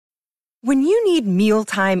When you need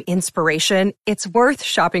mealtime inspiration, it's worth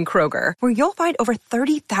shopping Kroger, where you'll find over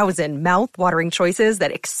 30,000 mouth-watering choices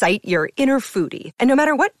that excite your inner foodie. And no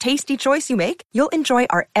matter what tasty choice you make, you'll enjoy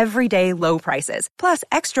our everyday low prices, plus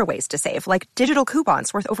extra ways to save, like digital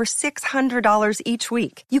coupons worth over $600 each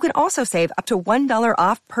week. You can also save up to $1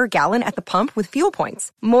 off per gallon at the pump with fuel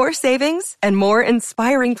points. More savings and more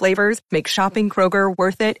inspiring flavors make shopping Kroger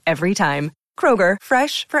worth it every time. Kroger,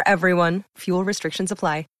 fresh for everyone. Fuel restrictions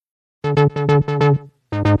apply. Guys,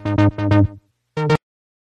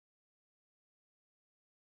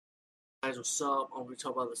 what's up? We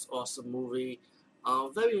talk about this awesome movie.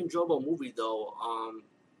 Very enjoyable movie though.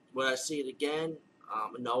 When I see it again,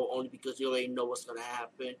 no, only because you already know what's gonna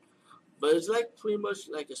happen. But it's like pretty much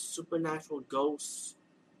like a supernatural ghost,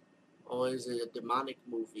 or is it a demonic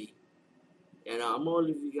movie? And I'm gonna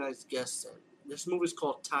leave you guys guessing. This movie's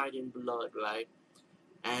called Tied in Blood, right?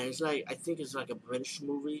 And it's like I think it's like a British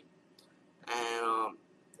movie, and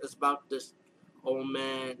it's about this old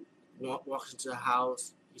man walks into a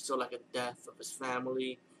house. He saw like a death of his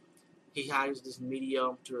family. He hires this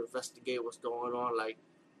medium to investigate what's going on, like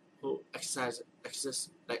who exercise his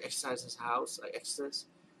house, like exorcist.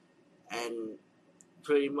 And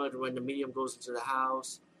pretty much when the medium goes into the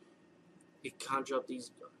house, he conjure up these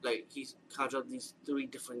three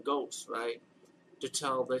different ghosts, right, to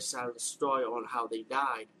tell their side of the story on how they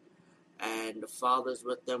died. And the father's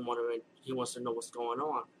with them, wondering, he wants to know what's going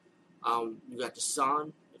on. You got the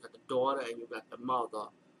son, you got the daughter, and you got the mother.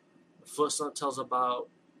 The first son tells about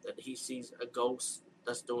that he sees a ghost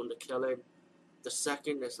that's doing the killing. The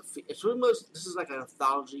second is it's pretty much, this is like an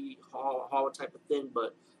anthology horror type of thing,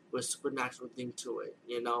 but with a supernatural thing to it,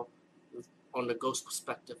 on the ghost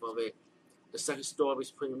perspective of it. The second story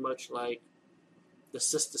is pretty much like the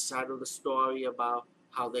sister side of the story about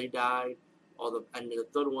how they died, and the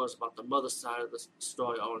third one is about the mother side of the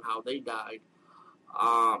story on how they died.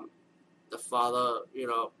 The father,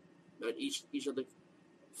 and each of the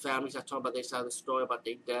families are talking about their side of the story about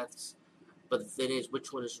their deaths, but the thing is,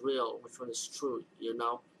 which one is real, which one is true,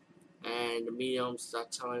 And the mediums are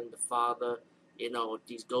telling the father,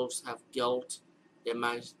 these ghosts have guilt. They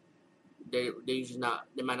might they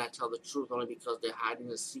might not tell the truth only because they're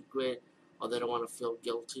hiding a secret or they don't want to feel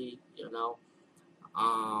guilty,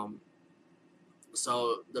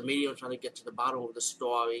 So the medium trying to get to the bottom of the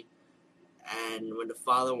story, and when the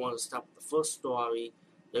father wanted to stop the first story,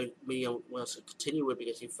 the medium wants to continue it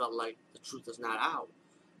because he felt like the truth is not out.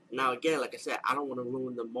 Now again, like I said, I don't want to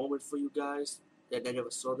ruin the moment for you guys that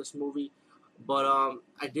never saw this movie, but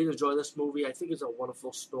I did enjoy this movie. I think it's a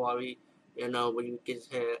wonderful story. When you get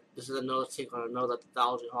here, this is another take on another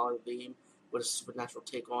anthology horror theme with a supernatural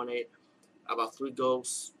take on it about three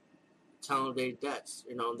ghosts telling their deaths,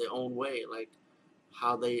 in their own way, like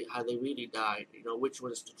how they really died, which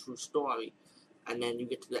one is the true story. And then you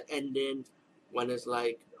get to the ending when it's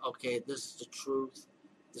like, okay, this is the truth,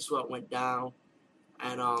 this is what went down.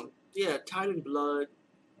 And yeah, Tied in Blood,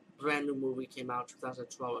 brand new movie, came out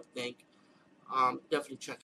 2012, I think. Definitely check